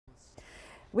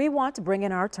We want to bring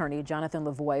in our attorney, Jonathan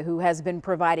LaVoy, who has been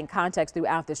providing context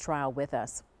throughout this trial with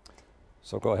us.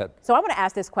 So go ahead. So I want to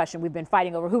ask this question. We've been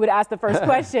fighting over who would ask the first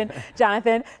question,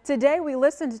 Jonathan. Today we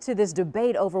listened to this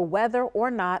debate over whether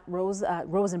or not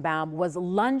Rosenbaum was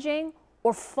lunging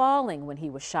or falling when he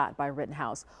was shot by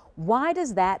Rittenhouse. Why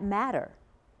does that matter?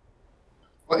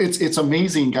 Well, it's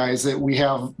amazing, guys, that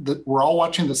we're all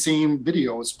watching the same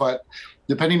videos, but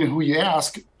depending on who you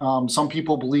ask, some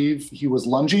people believe he was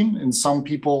lunging and some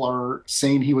people are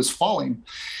saying he was falling.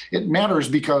 It matters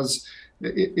because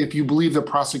if you believe the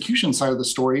prosecution side of the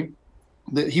story,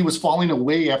 that he was falling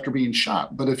away after being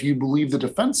shot. But if you believe the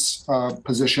defense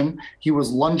position, he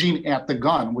was lunging at the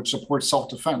gun, which supports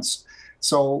self-defense.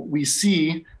 So we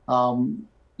see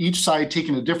each side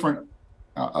taking a different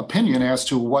opinion as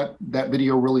to what that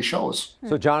video really shows.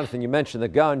 So Jonathan, you mentioned the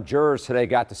gun. Jurors today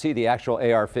got to see the actual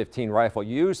AR-15 rifle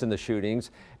used in the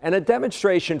shootings and a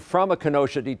demonstration from a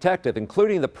Kenosha detective,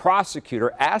 including the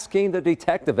prosecutor asking the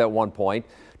detective at one point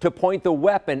to point the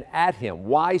weapon at him.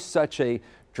 Why such a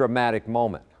dramatic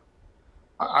moment?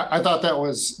 I thought that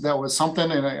was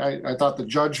something, and I thought the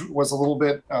judge was a little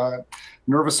bit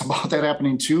nervous about that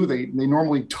happening too. They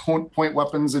normally don't point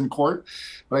weapons in court,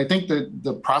 but I think that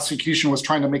the prosecution was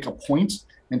trying to make a point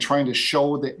and trying to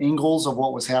show the angles of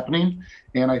what was happening,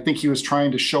 and I think he was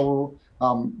trying to show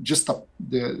just the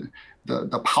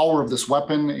power of this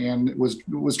weapon, and was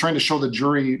trying to show the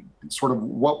jury sort of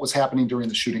what was happening during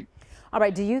the shooting. All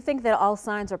right. Do you think that all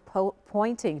signs are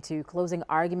pointing to closing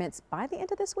arguments by the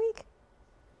end of this week?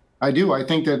 I do. I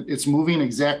think that it's moving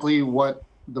exactly what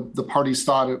the parties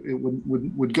thought it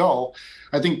would go.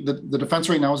 I think the defense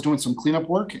right now is doing some cleanup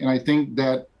work, and I think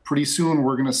that pretty soon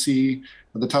we're going to see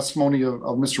the testimony of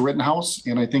Mr. Rittenhouse,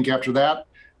 and I think after that,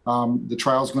 the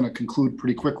trial is going to conclude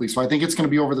pretty quickly. So I think it's going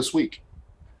to be over this week.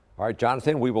 All right,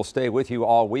 Jonathan, we will stay with you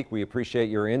all week. We appreciate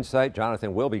your insight.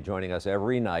 Jonathan will be joining us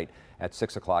every night at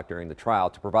 6 o'clock during the trial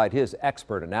to provide his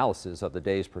expert analysis of the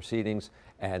day's proceedings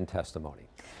and testimony.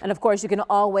 And of course, you can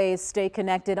always stay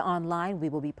connected online. We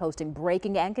will be posting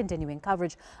breaking and continuing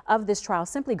coverage of this trial.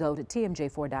 Simply go to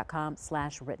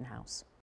tmj4.com/Rittenhouse.